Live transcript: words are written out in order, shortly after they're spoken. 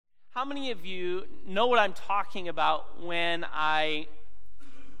How many of you know what I'm talking about when I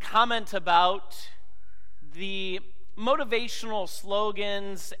comment about the motivational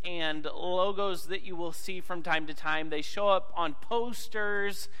slogans and logos that you will see from time to time? They show up on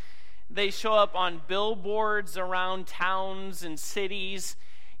posters, they show up on billboards around towns and cities.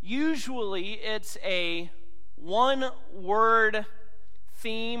 Usually it's a one-word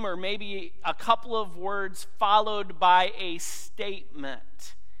theme or maybe a couple of words followed by a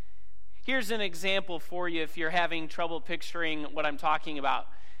statement. Here's an example for you if you're having trouble picturing what I'm talking about.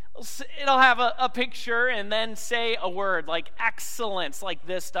 It'll have a picture and then say a word like excellence, like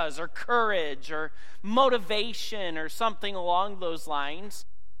this does, or courage, or motivation, or something along those lines.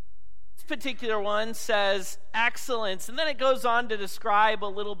 This particular one says excellence, and then it goes on to describe a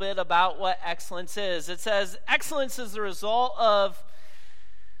little bit about what excellence is. It says excellence is the result of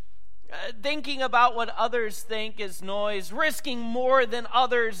thinking about what others think is noise, risking more than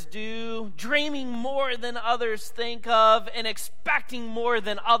others do, dreaming more than others think of, and expecting more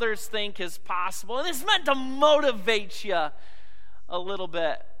than others think is possible. And it's meant to motivate you a little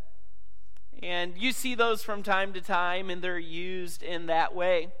bit. And you see those from time to time, and they're used in that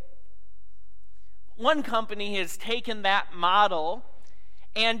way. One company has taken that model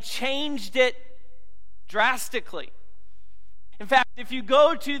and changed it drastically. In fact, if you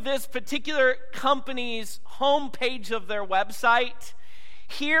go to this particular company's homepage of their website,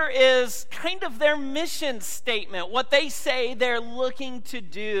 here is kind of their mission statement, what they say they're looking to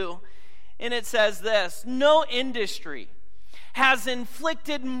do. And it says this: no industry has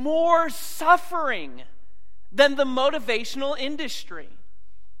inflicted more suffering than the motivational industry.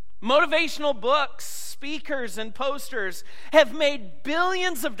 Motivational books, speakers, and posters have made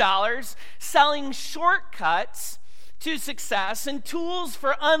billions of dollars selling shortcuts to success and tools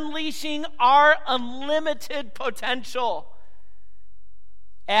for unleashing our unlimited potential.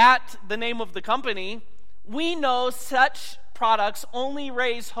 At the name of the company, we know such products only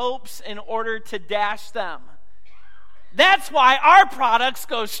raise hopes in order to dash them. That's why our products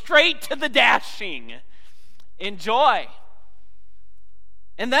go straight to the dashing. Enjoy.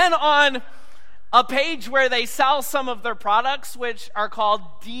 And then on a page where they sell some of their products, which are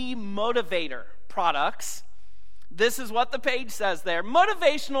called demotivator products, this is what the page says there: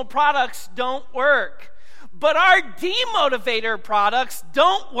 motivational products don't work, but our demotivator products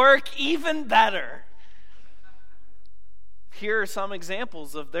don't work even better. Here are some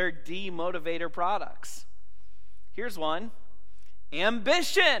examples of their demotivator products. Here's one: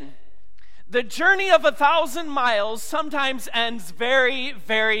 ambition. The journey of 1,000 miles sometimes ends very,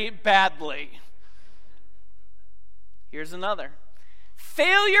 very badly. Here's another: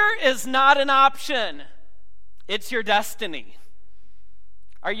 failure is not an option. It's your destiny.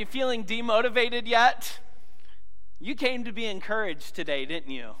 Are you feeling demotivated yet? You came to be encouraged today,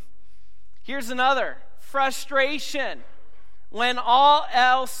 didn't you? Here's another: frustration. When all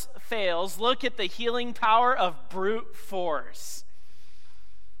else fails, look at the healing power of brute force.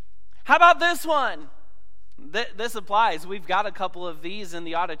 How about this one? This applies. We've got a couple of these in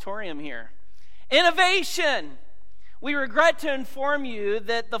the auditorium here. Innovation. We regret to inform you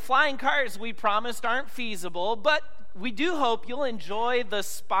that the flying cars we promised aren't feasible, but we do hope you'll enjoy the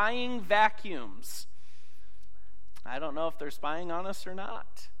spying vacuums. I don't know if they're spying on us or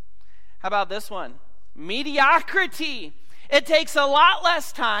not. How about this one? Mediocrity. It takes a lot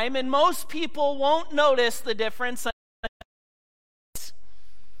less time, and most people won't notice the difference.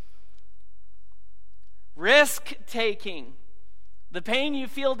 Risk-taking. The pain you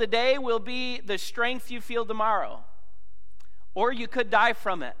feel today will be the strength you feel tomorrow. Or you could die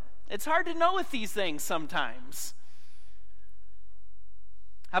from it. It's hard to know with these things sometimes.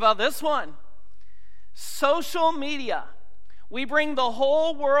 How about this one? Social media. We bring the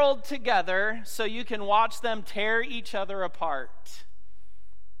whole world together so you can watch them tear each other apart.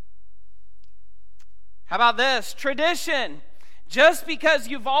 How about this? Tradition. Just because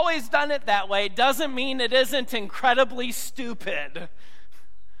you've always done it that way doesn't mean it isn't incredibly stupid.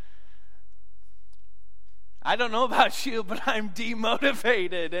 I don't know about you, but I'm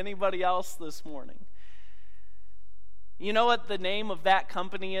demotivated. Anybody else this morning? You know what the name of that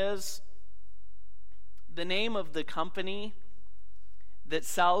company is? The name of the company that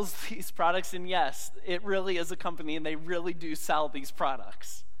sells these products, and yes, it really is a company, and they really do sell these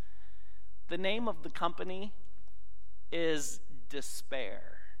products. The name of the company is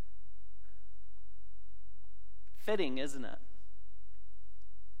Despair. Fitting, isn't it?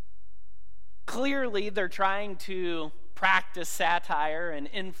 Clearly, they're trying to practice satire and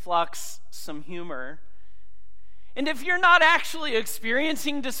influx some humor. And if you're not actually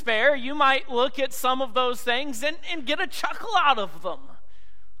experiencing despair, you might look at some of those things and get a chuckle out of them.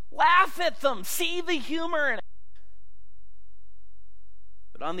 Laugh at them. See the humor in it.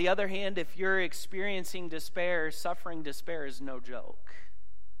 But on the other hand, if you're experiencing despair, suffering despair is no joke.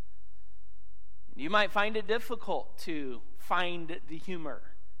 You might find it difficult to find the humor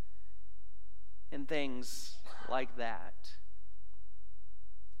in things like that.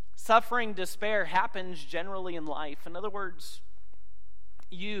 Suffering despair happens generally in life. In other words,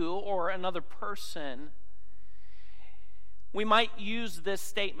 you or another person, we might use this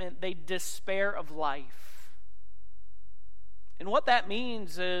statement, they despair of life. And what that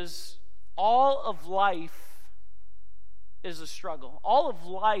means is all of life is a struggle. All of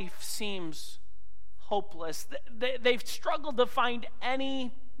life seems hopeless. They've struggled to find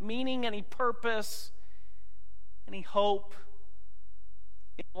any meaning, any purpose, any hope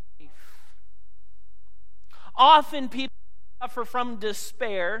in life. Often people suffer from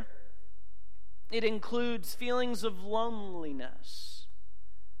despair. It includes feelings of loneliness.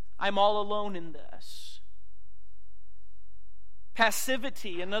 I'm all alone in this.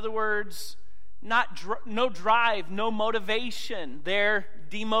 Passivity, in other words, no drive, no motivation. They're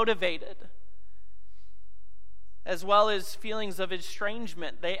demotivated. As well as feelings of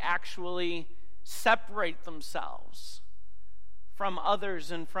estrangement. They actually separate themselves from others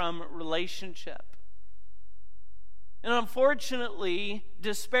and from relationship. And unfortunately,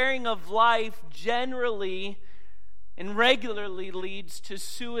 despairing of life generally and regularly leads to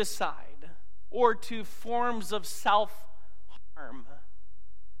suicide or to forms of self-harm.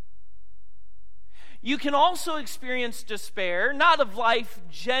 You can also experience despair, not of life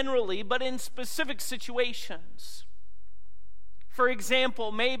generally, but in specific situations. For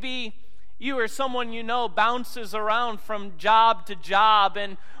example, maybe you or someone you know bounces around from job to job,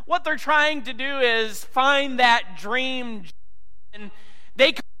 and what they're trying to do is find that dream job, and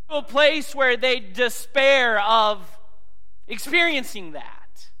they come to a place where they despair of experiencing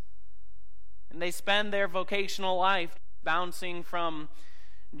that. And they spend their vocational life bouncing from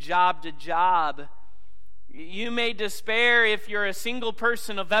job to job. You may despair if you're a single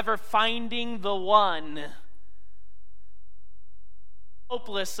person of ever finding the one.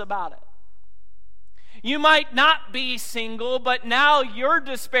 Hopeless about it. You might not be single, but now your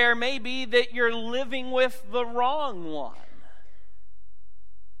despair may be that you're living with the wrong one.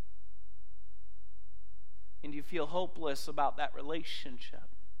 And you feel hopeless about that relationship.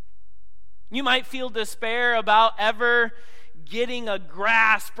 You might feel despair about ever getting a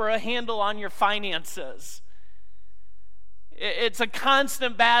grasp or a handle on your finances. It's a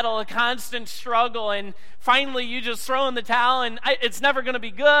constant battle, a constant struggle, and finally you just throw in the towel, and it's never going to be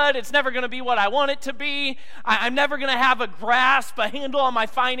good. It's never going to be what I want it to be. I'm never going to have a grasp, a handle on my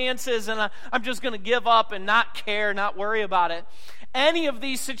finances, and I'm just going to give up and not care, not worry about it. Any of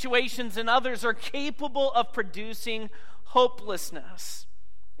these situations and others are capable of producing hopelessness.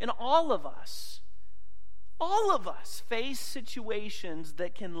 And all of us face situations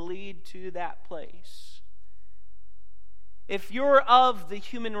that can lead to that place. If you're of the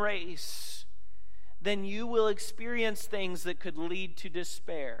human race, then you will experience things that could lead to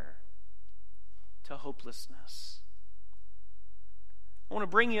despair, to hopelessness. I want to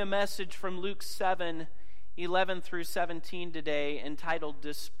bring you a message from Luke 7:11 through 17 today, entitled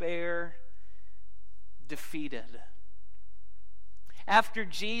Despair Defeated. After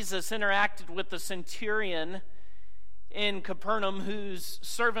Jesus interacted with the centurion in Capernaum whose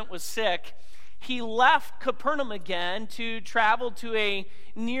servant was sick, he left Capernaum again to travel to a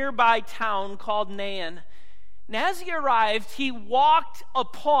nearby town called Nain. And as he arrived, he walked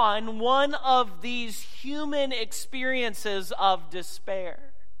upon one of these human experiences of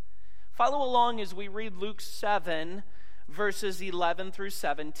despair. Follow along as we read Luke 7, verses 11 through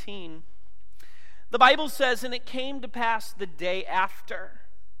 17. The Bible says, "And it came to pass the day after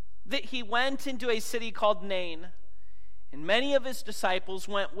that he went into a city called Nain. And many of his disciples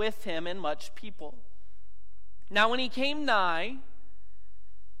went with him, and much people. Now when he came nigh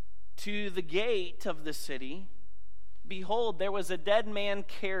to the gate of the city, behold, there was a dead man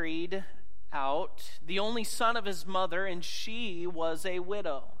carried out, the only son of his mother, and she was a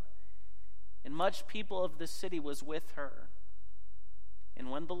widow. And much people of the city was with her. And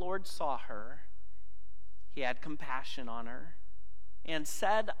when the Lord saw her, he had compassion on her, and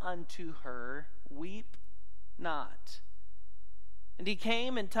said unto her, Weep not. And he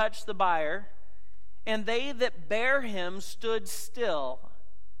came and touched the bier, and they that bare him stood still.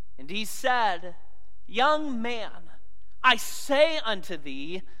 And he said, Young man, I say unto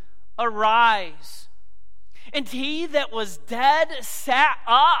thee, arise. And he that was dead sat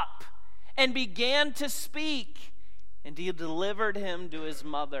up and began to speak, and he delivered him to his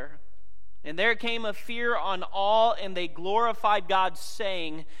mother. And there came a fear on all, and they glorified God,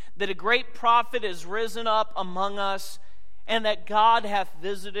 saying that a great prophet is risen up among us, and that God hath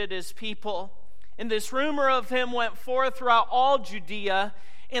visited his people. And this rumor of him went forth throughout all Judea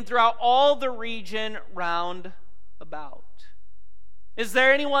and throughout all the region round about. Is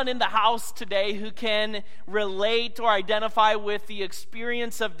there anyone in the house today who can relate or identify with the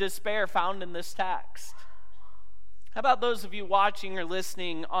experience of despair found in this text? How about those of you watching or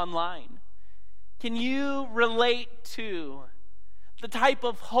listening online? Can you relate to the type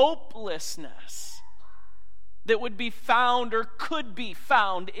of hopelessness that would be found or could be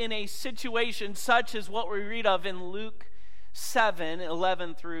found in a situation such as what we read of in Luke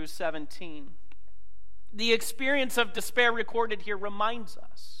 7:11 through 17? The experience of despair recorded here reminds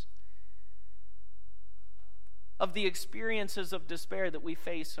us of the experiences of despair that we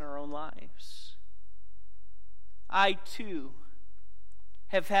face in our own lives. I too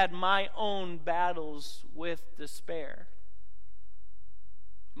have had my own battles with despair.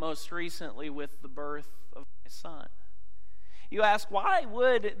 Most recently with the birth of my son. You ask, why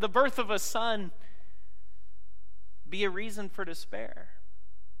would the birth of a son be a reason for despair?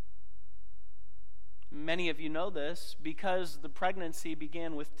 Many of you know this because the pregnancy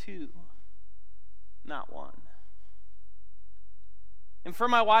began with 2, not 1. And for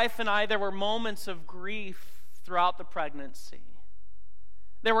my wife and I, there were moments of grief throughout the pregnancy.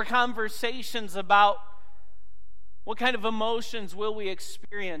 There were conversations about what kind of emotions will we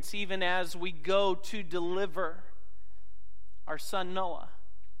experience even as we go to deliver our son Noah.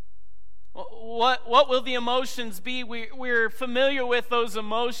 What will the emotions be? We're familiar with those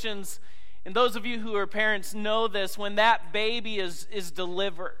emotions, and those of you who are parents know this, when that baby is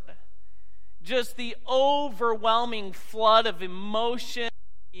delivered. Just the overwhelming flood of emotion,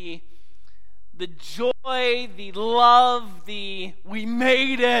 the joy, the love, the we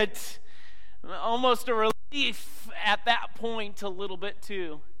made it, almost a relief at that point a little bit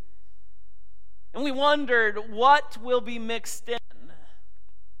too. And we wondered, what will be mixed in?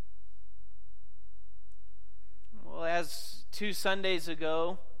 Well, as 2 Sundays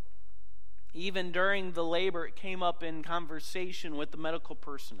ago, even during the labor, it came up in conversation with the medical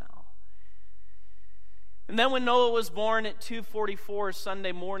personnel. And then when Noah was born at 2:44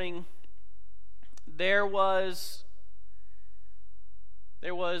 Sunday morning, there was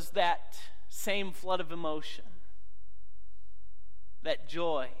that same flood of emotion, that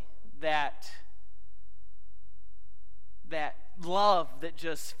joy, that love that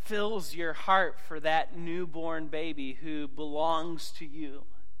just fills your heart for that newborn baby who belongs to you.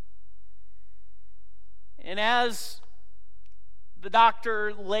 And as the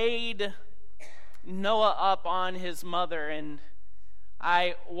doctor laid Noah up on his mother, and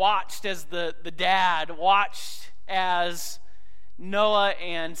I watched as the dad watched as Noah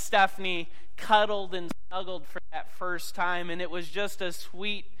and Stephanie cuddled and snuggled for that first time, and it was just a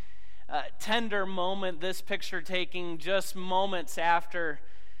sweet, tender moment, this picture taking just moments after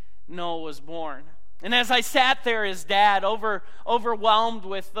Noah was born. And as I sat there as dad, overwhelmed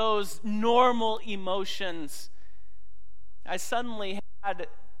with those normal emotions, I suddenly had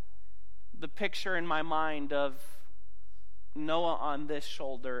the picture in my mind of Noah on this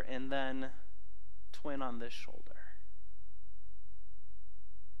shoulder and then twin on this shoulder.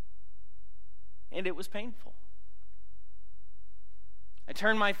 And it was painful. I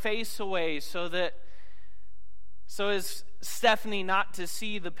turned my face away so as Stephanie not to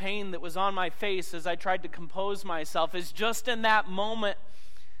see the pain that was on my face as I tried to compose myself, is just in that moment,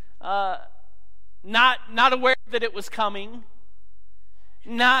 not aware that it was coming,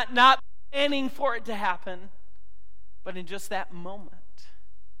 not planning for it to happen, but in just that moment.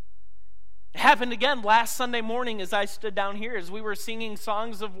 It happened again last Sunday morning as I stood down here, as we were singing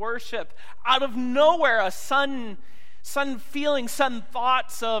songs of worship. Out of nowhere, a sudden feeling, sudden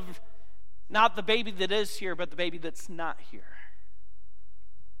thoughts of not the baby that is here, but the baby that's not here.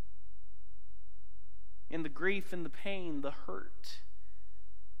 And the grief and the pain, the hurt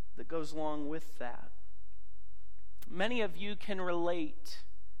that goes along with that. Many of you can relate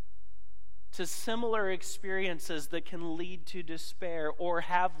to similar experiences that can lead to despair or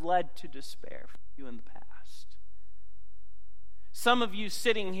have led to despair for you in the past. Some of you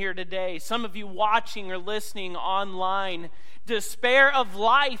sitting here today, some of you watching or listening online, despair of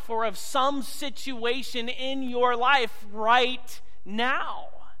life or of some situation in your life right now.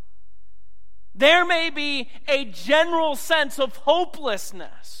 There may be a general sense of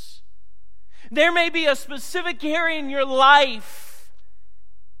hopelessness. There may be a specific area in your life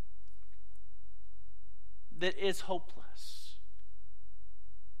that is hopeless.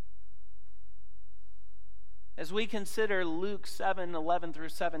 As we consider Luke 7:11 through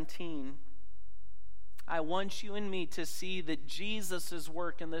 17, I want you and me to see that Jesus'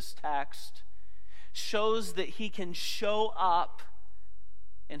 work in this text shows that he can show up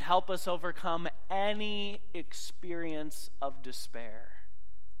and help us overcome any experience of despair.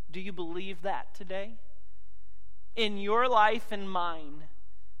 Do you believe that today? In your life and mine,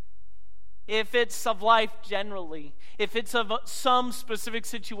 if it's of life generally, if it's of some specific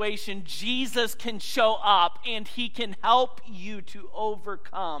situation, Jesus can show up and he can help you to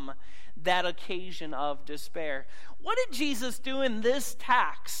overcome that occasion of despair. What did Jesus do in this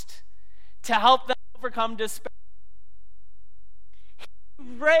text to help them overcome despair? He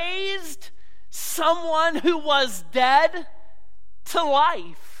raised someone who was dead to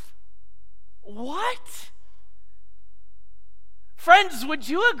life. What? Friends, would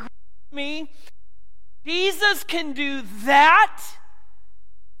you agree with me? Jesus can do that,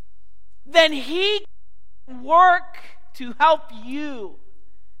 then he can work to help you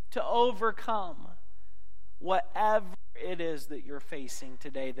to overcome whatever it is that you're facing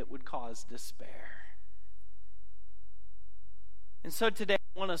today that would cause despair. And so today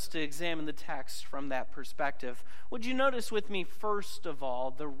I want us to examine the text from that perspective. Would you notice with me, first of all,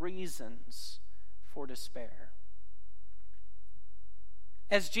 the reasons for despair?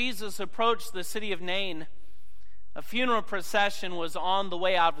 As Jesus approached the city of Nain, a funeral procession was on the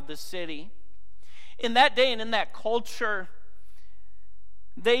way out of the city. In that day and in that culture,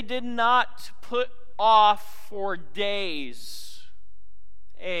 they did not put off for days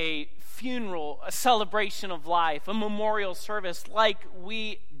a funeral, a celebration of life, a memorial service like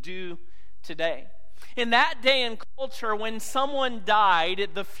we do today. In that day and culture, when someone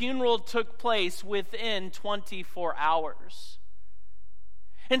died, the funeral took place within 24 hours.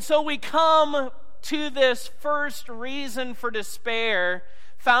 And so we come to this first reason for despair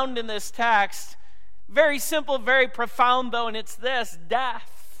found in this text. Very simple, very profound though, and it's this: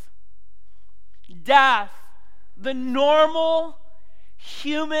 death. Death. The normal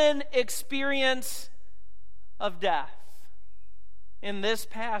human experience of death. In this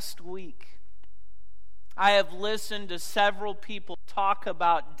past week, I have listened to several people talk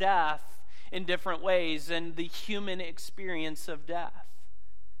about death in different ways and the human experience of death.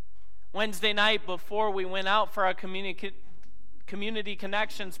 Wednesday night, before we went out for our community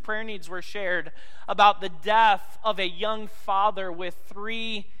connections, prayer needs were shared about the death of a young father with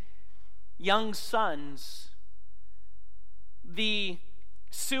 3 young sons, the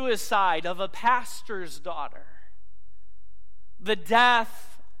suicide of a pastor's daughter, the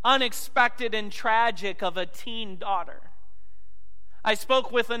death, unexpected and tragic, of a teen daughter. I spoke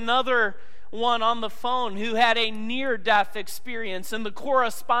with another one on the phone who had a near-death experience and the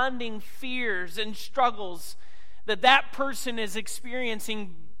corresponding fears and struggles that that person is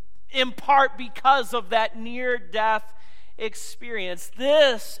experiencing in part because of that near-death experience.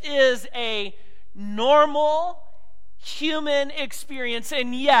 This is a normal human experience,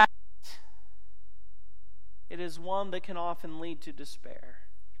 and yet it is one that can often lead to despair.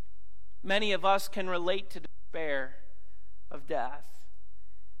 Many of us can relate to despair of death.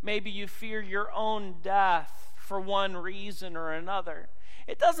 Maybe you fear your own death for one reason or another.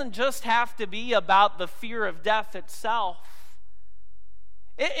 It doesn't just have to be about the fear of death itself.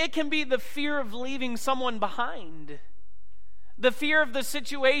 It can be the fear of leaving someone behind. The fear of the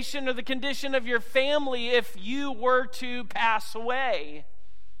situation or the condition of your family if you were to pass away.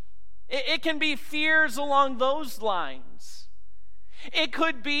 It can be fears along those lines. It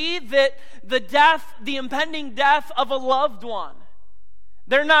could be that the impending death of a loved one.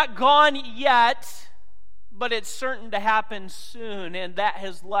 They're not gone yet, but it's certain to happen soon, and that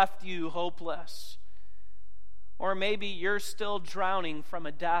has left you hopeless. Or maybe you're still drowning from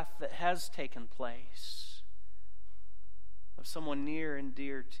a death that has taken place of someone near and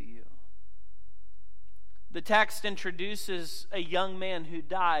dear to you. The text introduces a young man who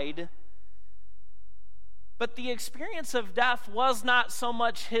died, but the experience of death was not so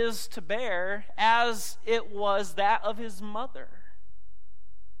much his to bear as it was that of his mother.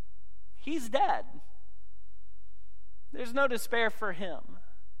 He's dead. There's no despair for him.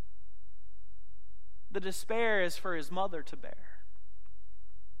 The despair is for his mother to bear.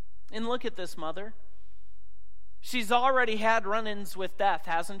 And look at this mother. She's already had run-ins with death,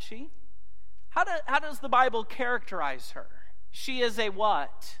 hasn't she? How does the Bible characterize her? She is a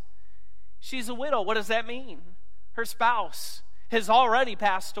what? She's a widow. What does that mean? Her spouse has already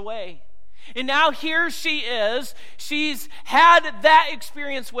passed away. And now here she is. She's had that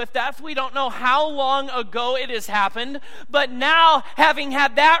experience with death. We don't know how long ago it has happened. But now, having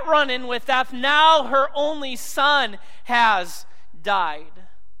had that run-in with death, now her only son has died.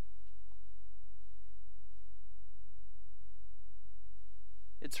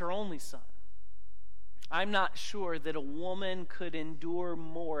 It's her only son. I'm not sure that a woman could endure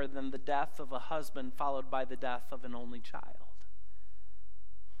more than the death of a husband followed by the death of an only child.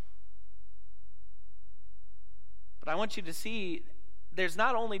 But I want you to see there's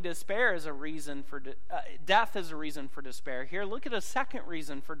not only despair as a reason for death as a reason for despair. Here, look at a second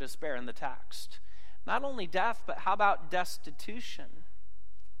reason for despair in the text. Not only death, but how about destitution?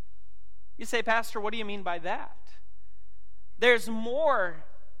 You say, Pastor, what do you mean by that? There's more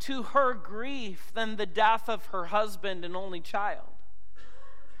to her grief than the death of her husband and only child.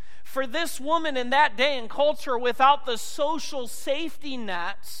 For this woman in that day and culture, without the social safety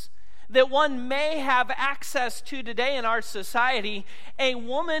nets that one may have access to today in our society, a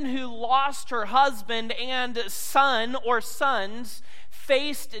woman who lost her husband and son or sons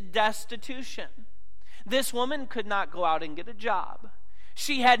faced destitution. This woman could not go out and get a job.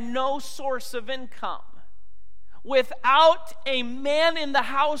 She had no source of income. Without a man in the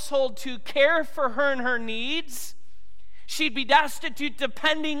household to care for her and her needs, she'd be destitute,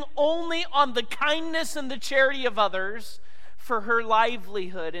 depending only on the kindness and the charity of others for her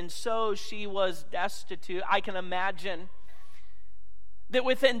livelihood. And so she was destitute. I can imagine that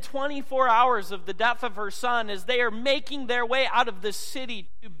within 24 hours of the death of her son, as they are making their way out of the city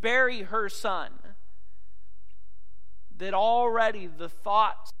to bury her son, that already the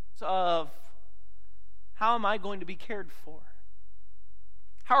thoughts of, how am I going to be cared for?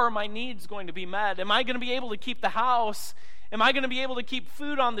 How are my needs going to be met? Am I going to be able to keep the house? Am I going to be able to keep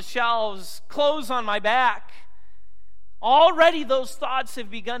food on the shelves, clothes on my back? Already those thoughts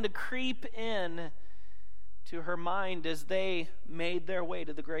have begun to creep in to her mind as they made their way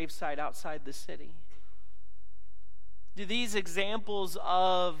to the gravesite outside the city. Do these examples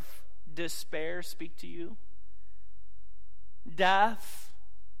of despair speak to you? Death,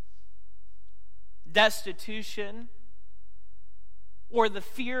 destitution, or the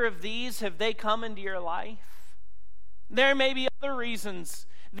fear of these, have they come into your life? There may be other reasons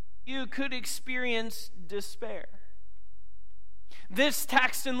that you could experience despair. This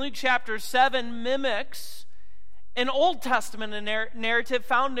text in Luke chapter 7 mimics an Old Testament narrative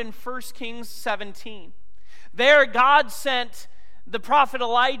found in 1 Kings 17. There, God sent the prophet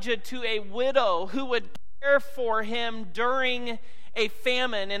Elijah to a widow who would care for him during a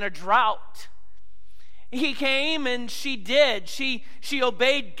famine and a drought. He came and she did. She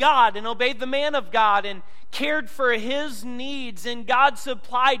obeyed God and obeyed the man of God and cared for his needs, and God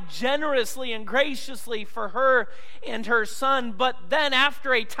supplied generously and graciously for her and her son. But then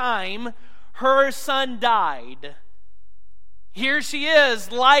after a time, her son died. Here she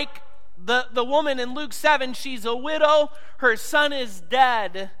is, like the woman in Luke 7. She's a widow. Her son is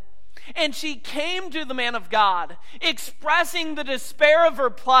dead. And she came to the man of God, expressing the despair of her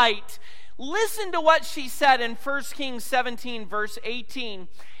plight. Listen to what she said in 1 Kings 17, verse 18.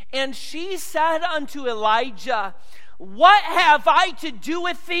 And she said unto Elijah, What have I to do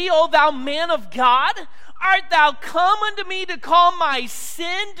with thee, O thou man of God? Art thou come unto me to call my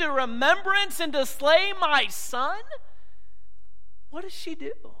sin to remembrance and to slay my son? What does she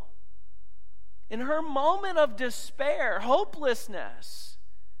do? In her moment of despair, hopelessness,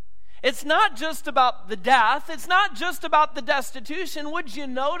 it's not just about the death. It's not just about the destitution. Would you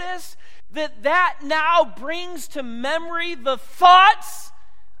notice that now brings to memory the thoughts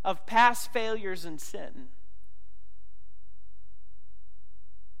of past failures and sin?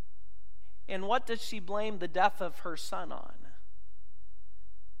 And what does she blame the death of her son on?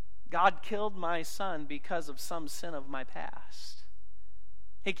 God killed my son because of some sin of my past.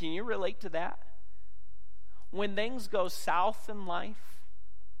 Hey, can you relate to that? When things go south in life,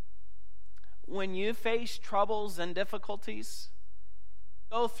 when you face troubles and difficulties,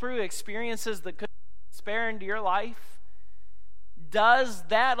 go through experiences that could despair into your life, does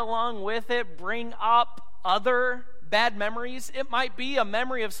that along with it bring up other bad memories? It might be a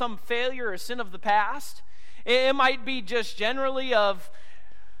memory of some failure or sin of the past. It might be just generally of,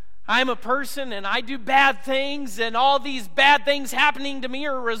 I'm a person and I do bad things, and all these bad things happening to me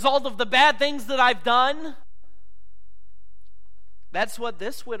are a result of the bad things that I've done. That's what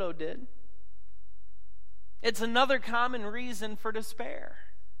this widow did. It's another common reason for despair.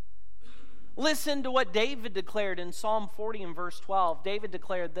 Listen to what David declared in Psalm 40 and verse 12. David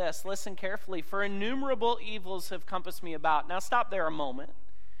declared this. Listen carefully. For innumerable evils have compassed me about. Now stop there a moment.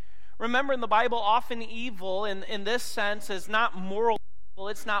 Remember, in the Bible, often evil in this sense is not moral evil.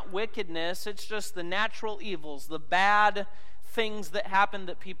 It's not wickedness. It's just the natural evils, the bad things that happen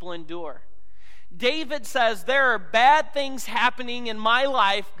that people endure. David says, there are bad things happening in my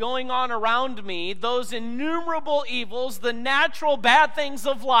life going on around me. Those innumerable evils, the natural bad things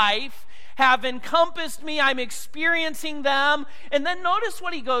of life, have encompassed me. I'm experiencing them. And then notice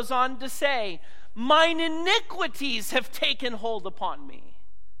what he goes on to say. mine iniquities have taken hold upon me.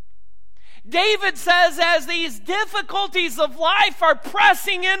 David says, as these difficulties of life are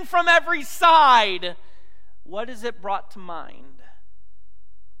pressing in from every side, what is it brought to mind?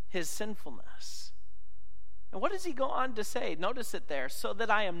 His sinfulness. And what does he go on to say? Notice it there. So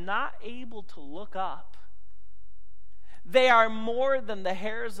that I am not able to look up. They are more than the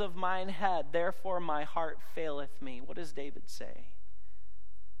hairs of mine head, therefore my heart faileth me. What does David say?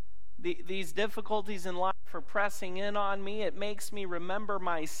 These difficulties in life are pressing in on me. It makes me remember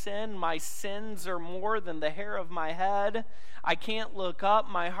my sin. My sins are more than the hair of my head. I can't look up.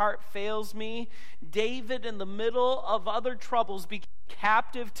 My heart fails me. David, in the middle of other troubles, became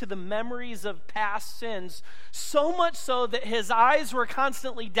captive to the memories of past sins, so much so that his eyes were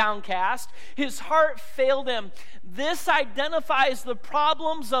constantly downcast. His heart failed him. This identifies the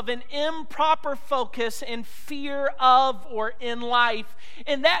problems of an improper focus and fear of or in life.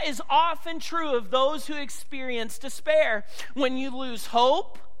 And that is often true of those who experience despair. When you lose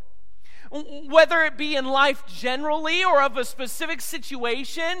hope, whether it be in life generally or of a specific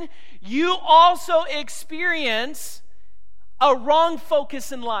situation, you also experience a wrong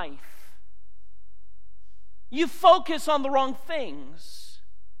focus in life. You focus on the wrong things.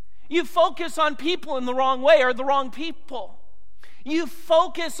 You focus on people in the wrong way or the wrong people. You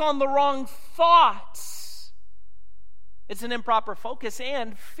focus on the wrong thoughts. It's an improper focus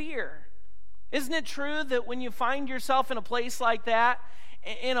and fear. Isn't it true that when you find yourself in a place like that,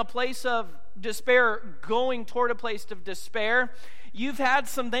 in a place of despair, going toward a place of despair, you've had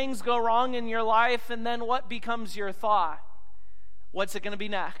some things go wrong in your life, and then what becomes your thought? What's it going to be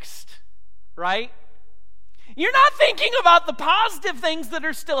next? Right? You're not thinking about the positive things that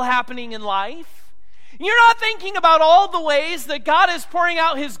are still happening in life. You're not thinking about all the ways that God is pouring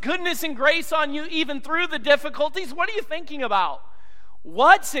out His goodness and grace on you even through the difficulties. What are you thinking about?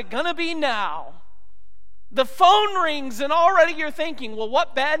 What's it going to be now? The phone rings and already you're thinking, well,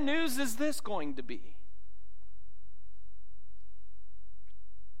 what bad news is this going to be?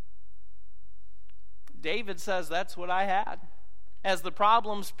 David says, that's what I had. As the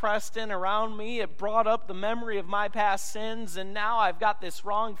problems pressed in around me, it brought up the memory of my past sins, and now I've got this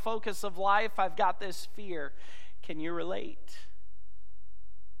wrong focus of life. I've got this fear. Can you relate?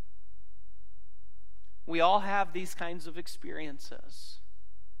 We all have these kinds of experiences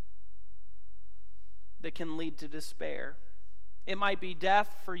that can lead to despair. It might be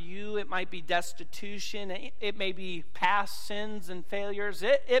death for you. It might be destitution. It may be past sins and failures.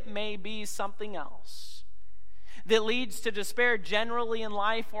 It may be something else that leads to despair generally in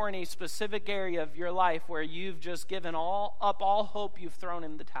life or in a specific area of your life where you've just given up all hope, you've thrown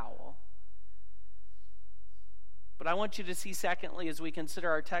in the towel. But I want you to see, secondly, as we consider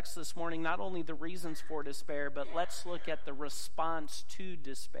our text this morning, not only the reasons for despair, but let's look at the response to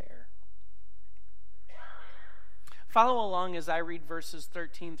despair. Follow along as I read verses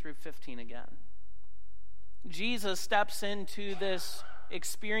 13 through 15 again. Jesus steps into this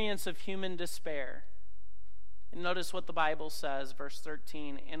experience of human despair. And notice what the Bible says, verse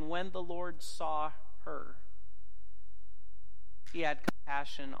 13. And when the Lord saw her, He had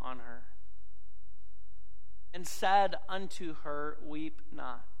compassion on her, and said unto her, Weep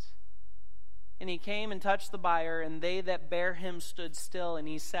not. And He came and touched the bier, and they that bare him stood still. And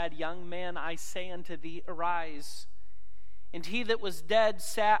He said, Young man, I say unto thee, arise. And he that was dead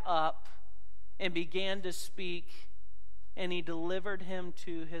sat up and began to speak, and He delivered him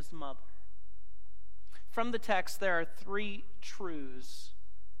to his mother. From the text, there are three truths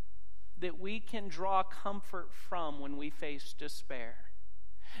that we can draw comfort from when we face despair.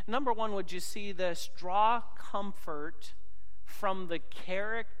 Number one, would you see this? Draw comfort from the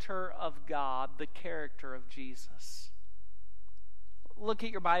character of God, the character of Jesus. Look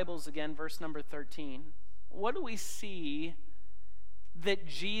at your Bibles again, verse number 13. What do we see that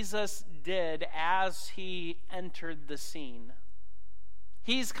Jesus did as He entered the scene?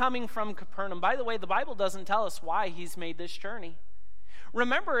 He's coming from Capernaum. By the way, the Bible doesn't tell us why He's made this journey.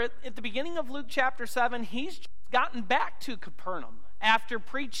 Remember, at the beginning of Luke chapter 7, He's just gotten back to Capernaum after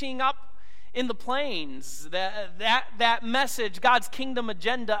preaching up in the plains, that message, God's kingdom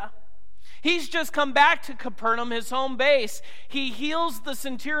agenda. He's just come back to Capernaum, his home base. He heals the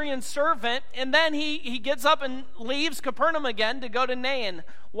centurion's servant, and then he gets up and leaves Capernaum again to go to Nain.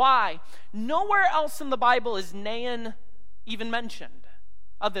 Why? Nowhere else in the Bible is Nain even mentioned,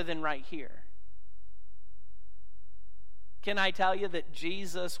 other than right here. Can I tell you that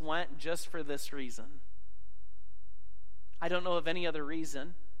Jesus went just for this reason? I don't know of any other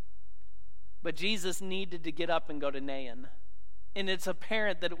reason, but Jesus needed to get up and go to Nain. And it's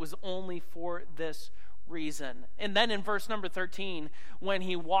apparent that it was only for this reason. And then in verse number 13, when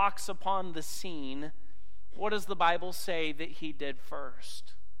he walks upon the scene, what does the Bible say that he did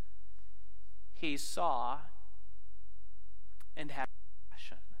first? He saw and had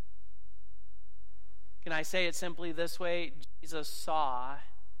compassion. Can I say it simply this way? Jesus saw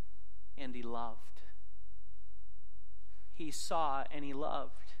and he loved. He saw and he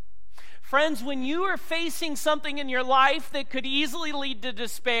loved. Friends, when you are facing something in your life that could easily lead to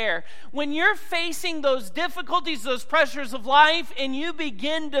despair, when you're facing those difficulties, those pressures of life, and you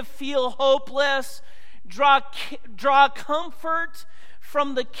begin to feel hopeless, draw comfort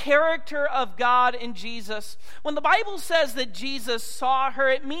from the character of God in Jesus. When the Bible says that Jesus saw her,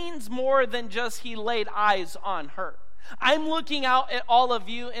 it means more than just he laid eyes on her. I'm looking out at all of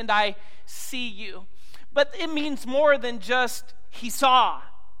you and I see you. But it means more than just he saw.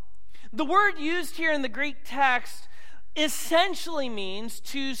 The word used here in the Greek text essentially means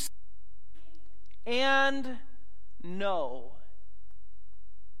to see and know.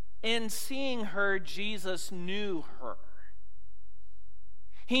 In seeing her, Jesus knew her.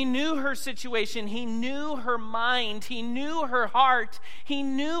 He knew her situation. He knew her mind. He knew her heart. He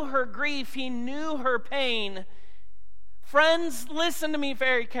knew her grief. He knew her pain. Friends, listen to me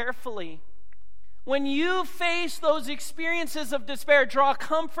very carefully. When you face those experiences of despair, draw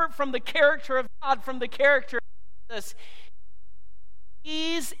comfort from the character of God, from the character of Jesus.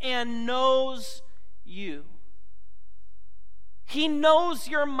 He sees and knows you. He knows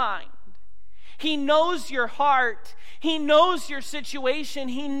your mind. He knows your heart. He knows your situation.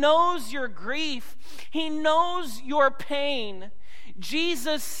 He knows your grief. He knows your pain.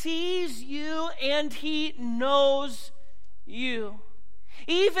 Jesus sees you and he knows you.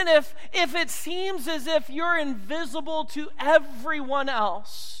 Even if it seems as if you're invisible to everyone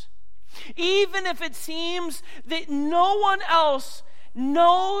else, even if it seems that no one else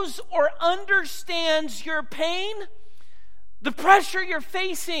knows or understands your pain, the pressure you're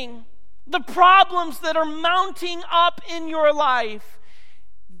facing, the problems that are mounting up in your life,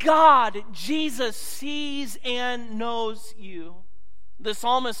 God, Jesus, sees and knows you. The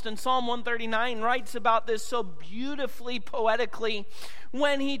psalmist in Psalm 139 writes about this so beautifully, poetically,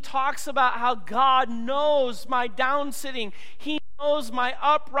 when he talks about how God knows my downsitting. He knows my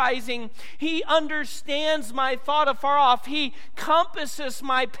uprising. He understands my thought afar off. He compasses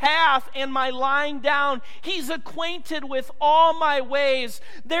my path and my lying down. He's acquainted with all my ways.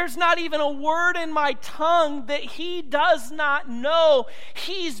 There's not even a word in my tongue that he does not know.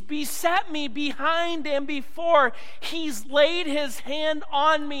 He's beset me behind and before. He's laid his hand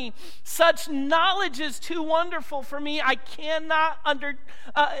on me. Such knowledge is too wonderful for me. I cannot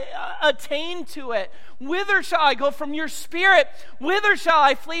attain to it. Whither shall I go from your spirit? Whither shall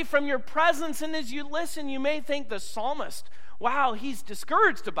I flee from your presence? And as you listen, you may think the psalmist, wow, he's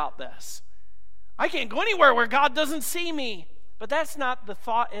discouraged about this. I can't go anywhere where God doesn't see me. But that's not the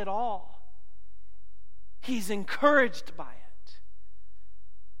thought at all. He's encouraged by it.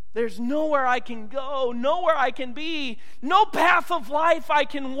 There's nowhere I can go, nowhere I can be, no path of life I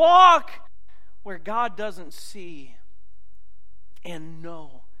can walk where God doesn't see and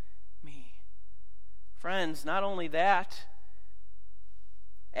know me. Friends, not only that,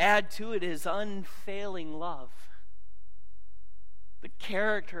 add to it his unfailing love. The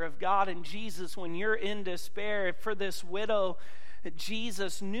character of God and Jesus when you're in despair. For this widow,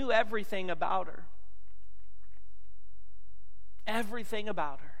 Jesus knew everything about her. Everything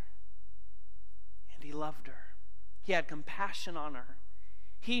about her. And he loved her. He had compassion on her.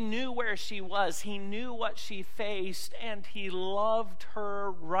 He knew where she was. He knew what she faced, and he loved her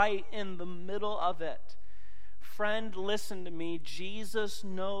right in the middle of it. Friend, listen to me. Jesus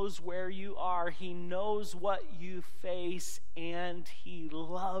knows where you are. He knows what you face, and he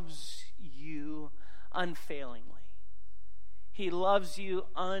loves you unfailingly. He loves you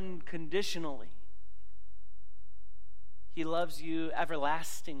unconditionally. He loves you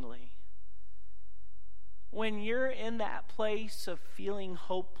everlastingly. When you're in that place of feeling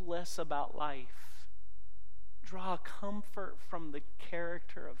hopeless about life, draw comfort from the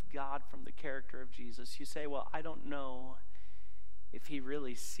character of God, from the character of Jesus. You say, well, I don't know if he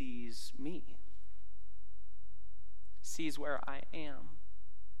really sees me, sees where I am.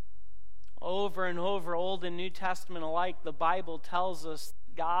 Over and over, Old and New Testament alike, the Bible tells us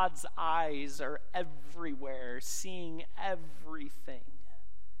God's eyes are everywhere, seeing everything.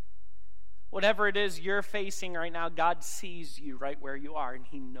 Whatever it is you're facing right now, God sees you right where you are, and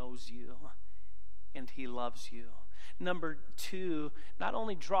he knows you, and he loves you. Number two, not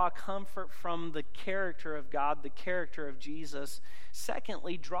only draw comfort from the character of God, the character of Jesus.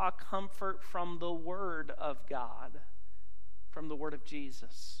 Secondly, draw comfort from the Word of God, from the Word of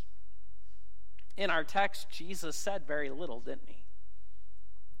Jesus. In our text, Jesus said very little, didn't he?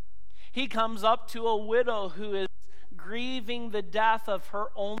 He comes up to a widow who is grieving the death of her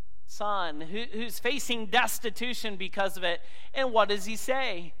only son, who's facing destitution because of it. And what does he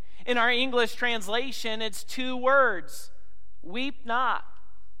say? In our English translation, it's 2 words. Weep not.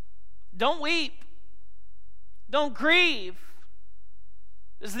 Don't weep. Don't grieve.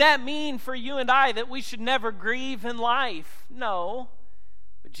 Does that mean for you and I that we should never grieve in life? No.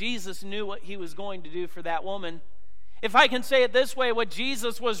 But Jesus knew what he was going to do for that woman. If I can say it this way, what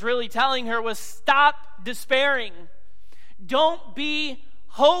Jesus was really telling her was stop despairing. Don't be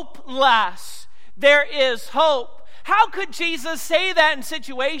hopeless. There is hope. How could Jesus say that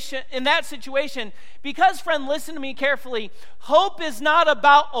in that situation? Because, friend, listen to me carefully. Hope is not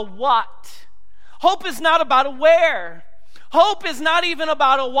about a what. Hope is not about a where. Hope is not even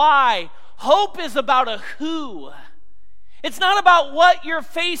about a why. Hope is about a who. It's not about what you're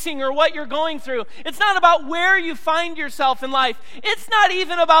facing or what you're going through. It's not about where you find yourself in life. It's not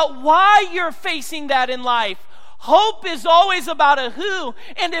even about why you're facing that in life. Hope is always about a who.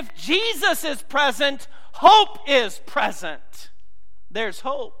 And if Jesus is present, hope is present. There's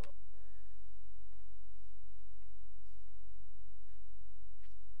hope.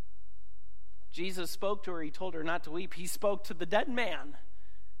 Jesus spoke to her. He told her not to weep. He spoke to the dead man.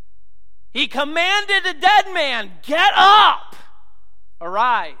 He commanded a dead man, get up,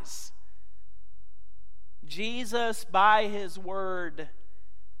 arise. Jesus, by his word,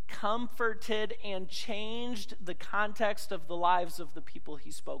 comforted and changed the context of the lives of the people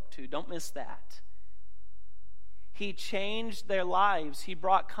he spoke to. Don't miss that. He changed their lives. He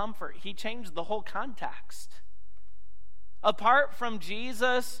brought comfort. He changed the whole context. Apart from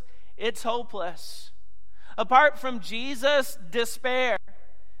Jesus, it's hopeless. Apart from Jesus, despair.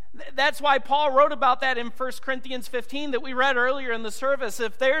 That's why Paul wrote about that in 1 Corinthians 15 that we read earlier in the service.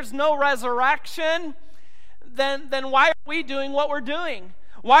 If there's no resurrection, then why are we doing what we're doing?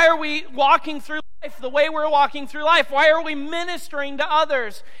 Why are we walking through life the way we're walking through life? Why are we ministering to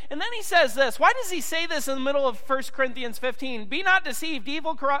others? And then he says this. Why does he say this in the middle of 1 Corinthians 15? Be not deceived.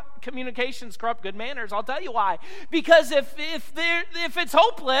 Evil communications corrupt good manners. I'll tell you why. Because if it's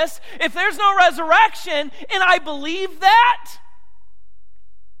hopeless, if there's no resurrection, and I believe that,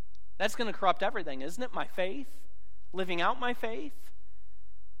 that's going to corrupt everything, isn't it? My faith, living out my faith.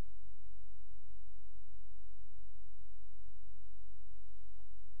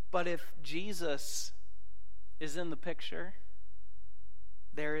 But if Jesus is in the picture,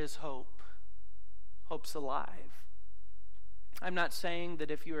 there is hope. Hope's alive. I'm not saying that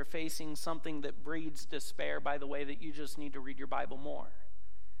if you are facing something that breeds despair, by the way, that you just need to read your Bible more.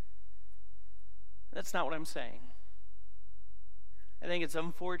 That's not what I'm saying. I think it's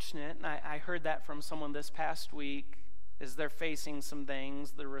unfortunate, and I heard that from someone this past week, as they're facing some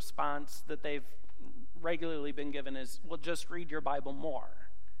things, the response that they've regularly been given is, well, just read your Bible more.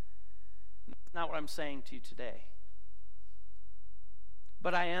 That's not what I'm saying to you today.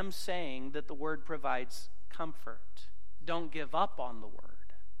 But I am saying that the Word provides comfort. Don't give up on the Word.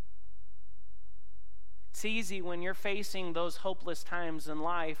 It's easy when you're facing those hopeless times in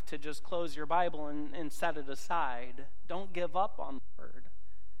life to just close your Bible and set it aside. Don't give up on the Word.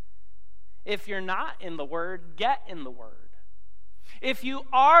 If you're not in the Word, get in the Word. If you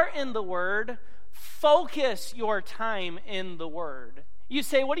are in the Word, focus your time in the Word. You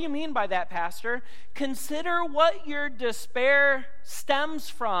say, what do you mean by that, Pastor? Consider what your despair stems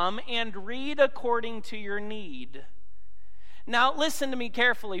from and read according to your need. Now, listen to me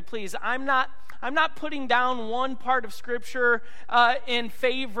carefully, please. I'm not putting down one part of Scripture in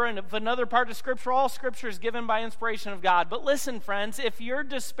favor of another part of Scripture. All Scripture is given by inspiration of God. But listen, friends, if you're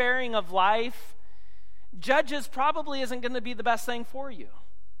despairing of life, Judges probably isn't going to be the best thing for you.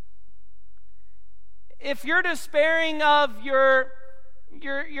 If you're despairing of your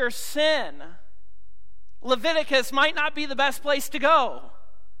sin, Leviticus might not be the best place to go.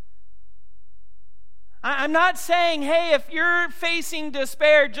 I'm not saying, hey, if you're facing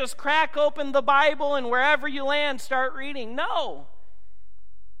despair, just crack open the Bible and wherever you land, start reading. No.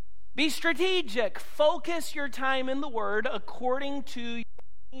 Be strategic. Focus your time in the Word according to your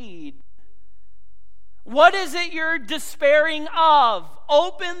need. What is it you're despairing of?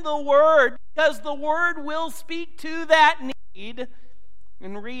 Open the Word, because the Word will speak to that need.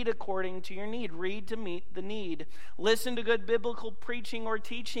 And read according to your need. Read to meet the need. Listen to good biblical preaching or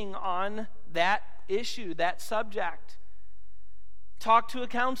teaching on that issue, that subject. Talk to a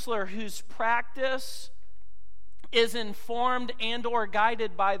counselor whose practice is informed and or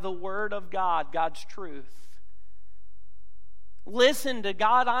guided by the Word of God, God's truth. Listen to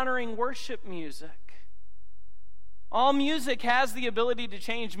God-honoring worship music. All music has the ability to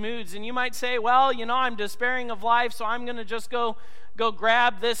change moods. And you might say, well, I'm despairing of life, so I'm going to just go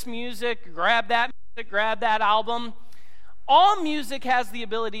grab this music, grab that music, grab that album. All music has the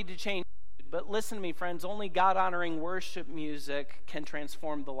ability to change mood. But listen to me, friends, only God-honoring worship music can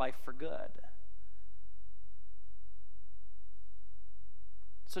transform the life for good.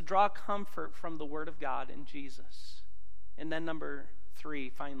 So draw comfort from the Word of God in Jesus. And then number 3,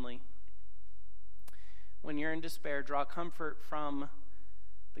 finally, when you're in despair, draw comfort from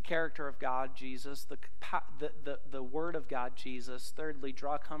the character of God, Jesus, the Word of God, Jesus. Thirdly,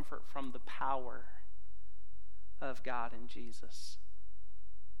 draw comfort from the power of God in Jesus.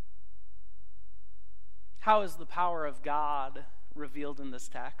 How is the power of God revealed in this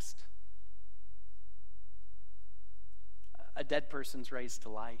text? A dead person's raised to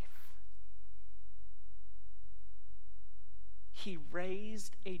life. He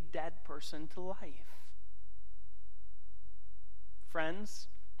raised a dead person to life. Friends,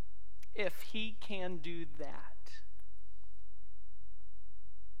 if he can do that,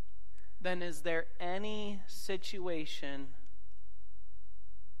 then is there any situation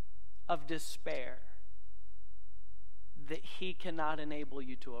of despair that he cannot enable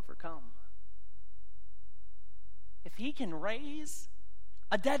you to overcome? If he can raise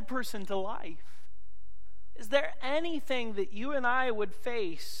a dead person to life, is there anything that you and I would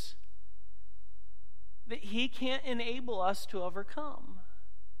face that he can't enable us to overcome?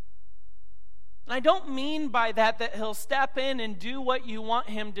 And I don't mean by that he'll step in and do what you want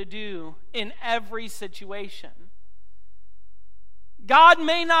him to do in every situation. God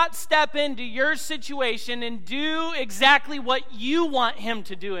may not step into your situation and do exactly what you want him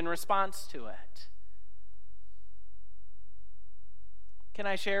to do in response to it. Can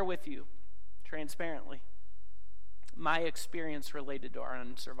I share with you, transparently, my experience related to our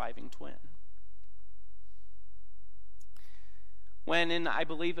unsurviving twin? When in, I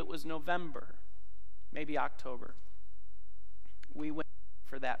believe it was November, maybe October, we went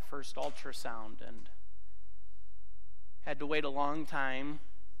for that first ultrasound and had to wait a long time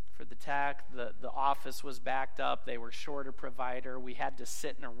for the tech. The office was backed up. They were short a provider. We had to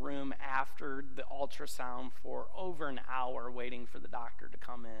sit in a room after the ultrasound for over an hour waiting for the doctor to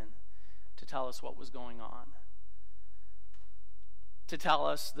come in to tell us what was going on. To tell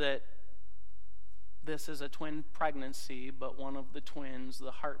us that this is a twin pregnancy, but one of the twins,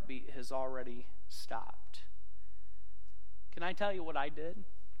 the heartbeat has already stopped. Can I tell you what I did?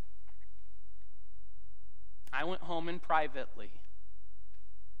 I went home and privately,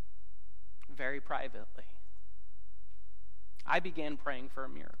 very privately, I began praying for a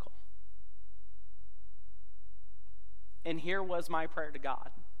miracle. And here was my prayer to God.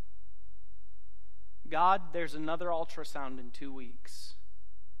 God, there's another ultrasound in 2 weeks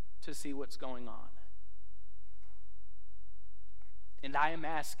to see what's going on. And I am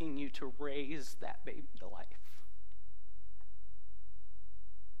asking you to raise that baby to life.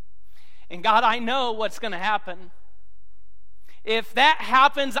 And God, I know what's going to happen. If that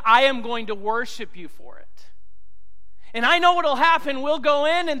happens, I am going to worship you for it. And I know what will happen. We'll go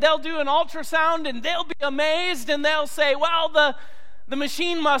in and they'll do an ultrasound and they'll be amazed and they'll say, well, the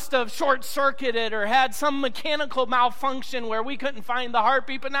machine must have short-circuited or had some mechanical malfunction where we couldn't find the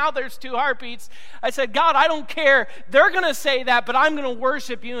heartbeat, but now there's 2 heartbeats. I said, God, I don't care. They're going to say that, but I'm going to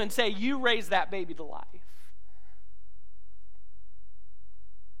worship you and say, you raised that baby to life.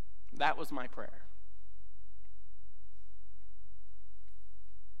 That was my prayer.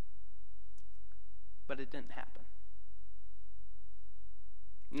 But it didn't happen.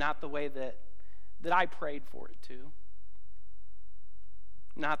 Not the way that I prayed for it to.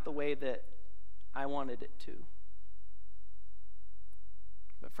 Not the way that I wanted it to.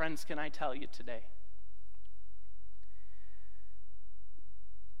 But friends, can I tell you today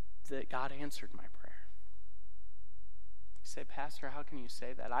that God answered my prayer? You say, Pastor, how can you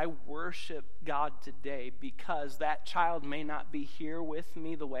say that? I worship God today because that child may not be here with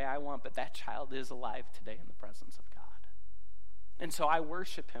me the way I want, but that child is alive today in the presence of God. And so I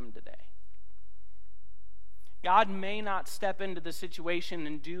worship him today. God may not step into the situation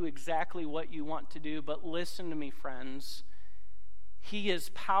and do exactly what you want to do, but listen to me, friends. He is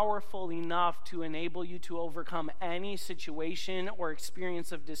powerful enough to enable you to overcome any situation or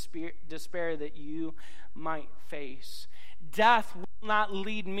experience of despair that you might face. Death will not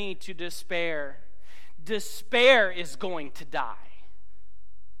lead me to despair. Despair is going to die.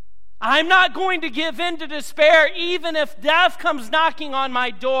 I'm not going to give in to despair even if death comes knocking on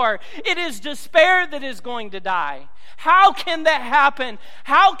my door. It is despair that is going to die. How can that happen?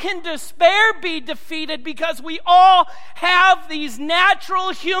 How can despair be defeated? Because we all have these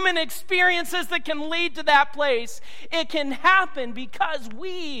natural human experiences that can lead to that place. It can happen because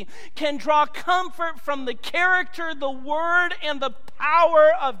we can draw comfort from the character, the word, and the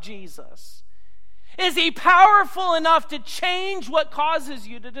power of Jesus. Is he powerful enough to change what causes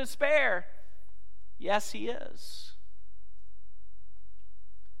you to despair? Yes, he is.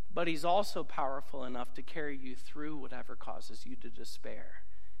 But he's also powerful enough to carry you through whatever causes you to despair.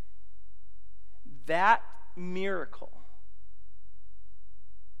 That miracle,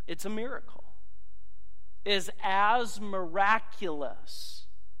 it's a miracle, is as miraculous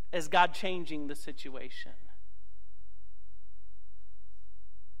as God changing the situation.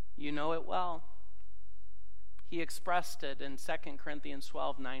 You know it well. He expressed it in 2 Corinthians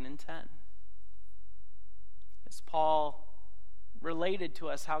 12, 9 and 10. As Paul related to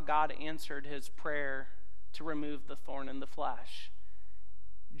us how God answered his prayer to remove the thorn in the flesh.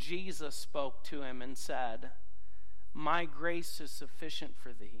 Jesus spoke to him and said, "My grace is sufficient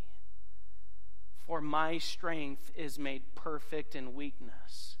for thee, for my strength is made perfect in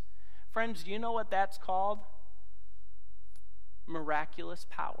weakness." Friends, do you know what that's called? Miraculous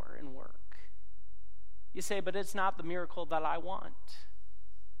power and work. You say, but it's not the miracle that I want.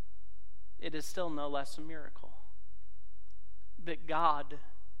 It is still no less a miracle that God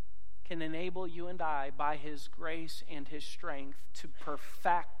can enable you and I by his grace and his strength to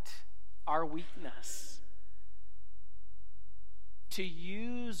perfect our weakness, to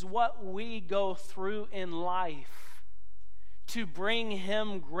use what we go through in life to bring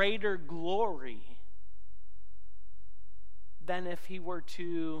him greater glory than if he were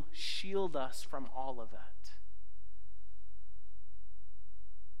to shield us from all of it.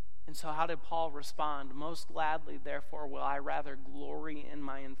 And so how did Paul respond? "Most gladly, therefore, will I rather glory in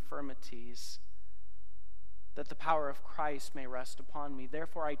my infirmities, that the power of Christ may rest upon me.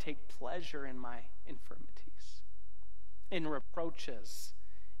 Therefore, I take pleasure in my infirmities, in reproaches,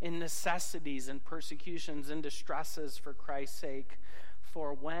 in necessities, in persecutions, in distresses for Christ's sake.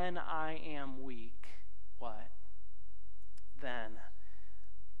 For when I am weak," what? "Then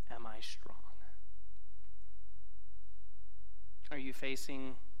am I strong." Are you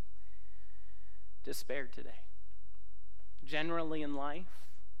facing despair today? Generally in life,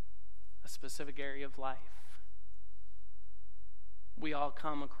 a specific area of life. We all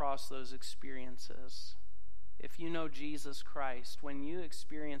come across those experiences. If you know Jesus Christ, when you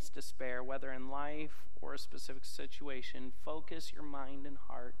experience despair, whether in life or a specific situation, focus your mind and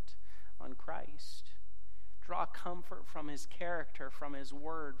heart on Christ. Draw comfort from his character, from his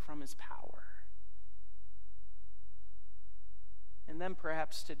word, from his power. And then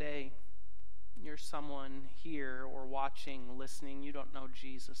perhaps today, you're someone here or watching, listening, you don't know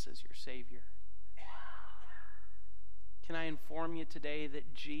Jesus as your Savior. Can I inform you today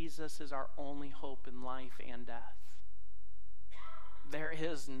that Jesus is our only hope in life and death? There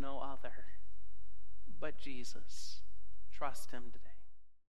is no other but Jesus. Trust him today.